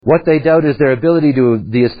What they doubt is their ability to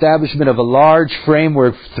the establishment of a large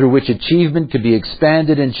framework through which achievement could be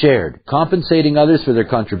expanded and shared, compensating others for their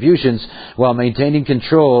contributions while maintaining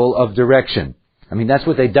control of direction. I mean, that's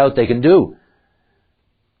what they doubt they can do.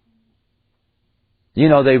 You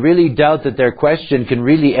know, they really doubt that their question can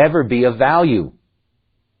really ever be of value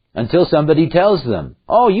until somebody tells them,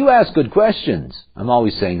 "Oh, you ask good questions." I'm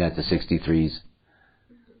always saying that to 63s.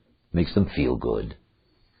 Makes them feel good.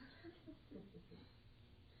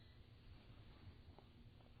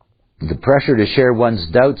 The pressure to share one's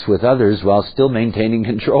doubts with others while still maintaining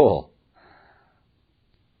control.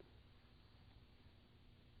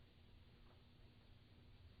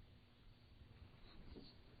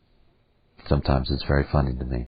 Sometimes it's very funny to me.